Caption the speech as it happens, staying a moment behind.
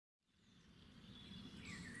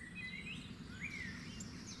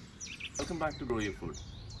Welcome back to Grow Your Food.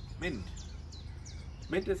 Mint.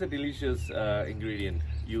 Mint is a delicious ingredient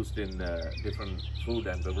used in different food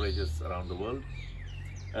and beverages around the world.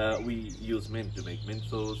 We use mint to make mint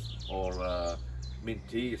sauce or mint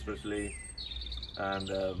tea especially, and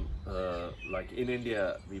like in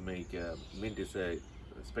India we make mint is a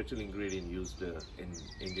special ingredient used in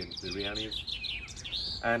Indian biryanis.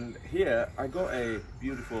 And here I got a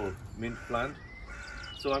beautiful mint plant,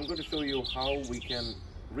 so I'm going to show you how we can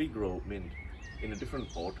regrow mint in a different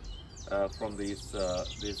pot from these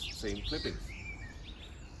same clippings.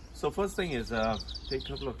 So first thing is take a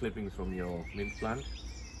couple of clippings from your mint plant.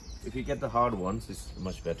 If you get the hard ones, it's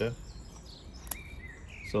much better.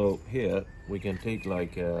 So here we can take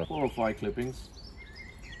like 4 or 5 clippings,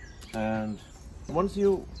 and once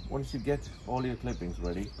you get all your clippings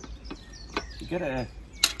ready, you get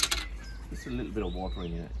just a little bit of water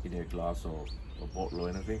in a glass or a bottle or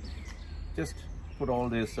anything. Just put all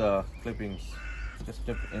these clippings, just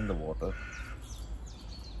dip in the water,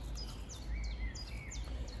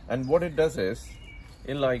 and what it does is,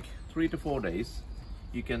 in like 3 to 4 days,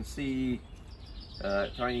 you can see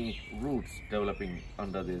tiny roots developing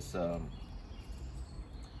under this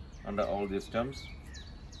under all these stems.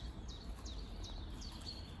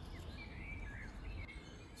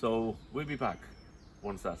 So we'll be back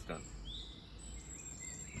once that's done.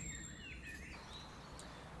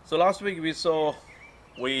 So last week we saw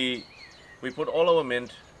we put all our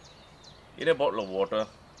mint in a bottle of water.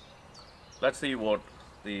 Let's see what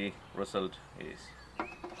the result is.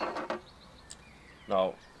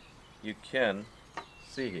 Now you can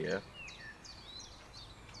see here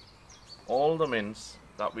all the mints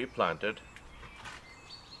that we planted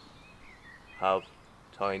have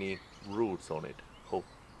tiny roots on it.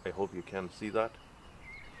 I hope you can see that.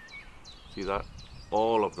 See that?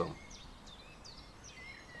 All of them.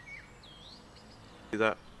 See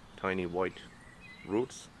that? Tiny white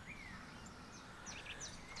roots.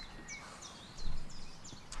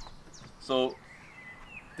 So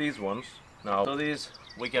these ones, now so these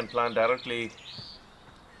we can plant directly.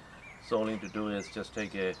 So all you need to do is just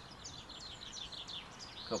take a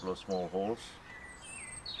couple of small holes.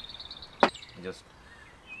 Just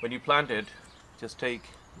when you plant it, just take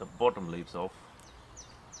the bottom leaves off,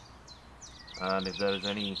 and if there is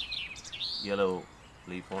any yellow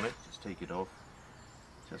leaf on it, just take it off.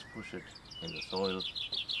 Just push it in the soil,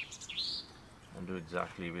 and do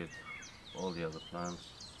exactly with all the other plants.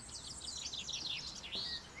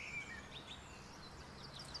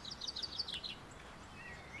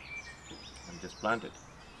 And just plant it.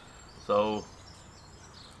 So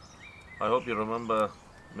I hope you remember,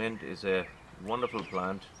 mint is a wonderful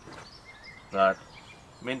plant. That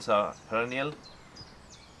mints are perennial,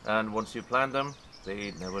 and once you plant them,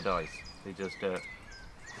 they never die. They just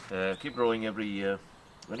keep growing every year.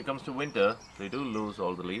 When it comes to winter, they do lose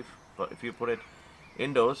all the leaf, but if you put it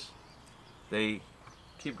indoors, they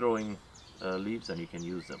keep growing leaves and you can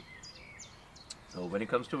use them. So when it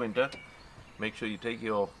comes to winter, make sure you take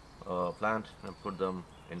your plant and put them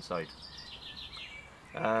inside.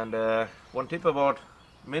 And one tip about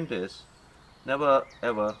mint is, never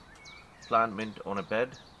ever plant mint on a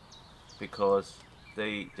bed, because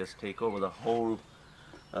they just take over the whole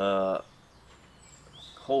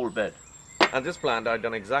bed. And this plant I've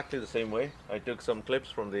done exactly the same way. I took some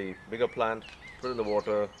clips from the bigger plant, put it in the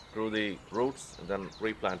water, grew the roots, and then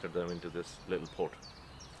replanted them into this little pot.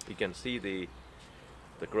 You can see the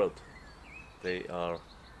growth. They are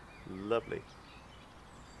lovely.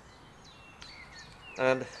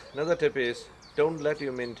 And another tip is, don't let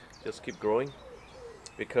your mint just keep growing,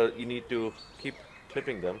 because you need to keep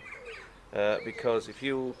clipping them, because if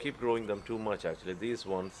you keep growing them too much, actually these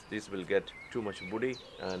will get too much woody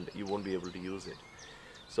and you won't be able to use it.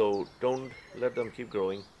 So don't let them keep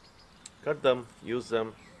growing. Cut them, use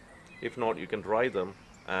them. If not, you can dry them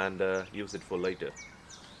and use it for later.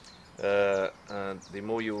 And the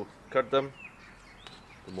more you cut them,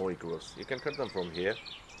 the more it grows. You can cut them from here,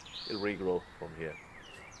 it'll regrow from here.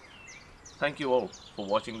 Thank you all for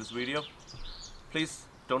watching this video. Please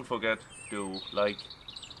don't forget to like,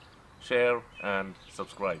 share and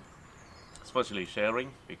subscribe, especially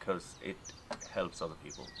sharing, because it helps other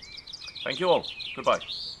people. Thank you all. Goodbye.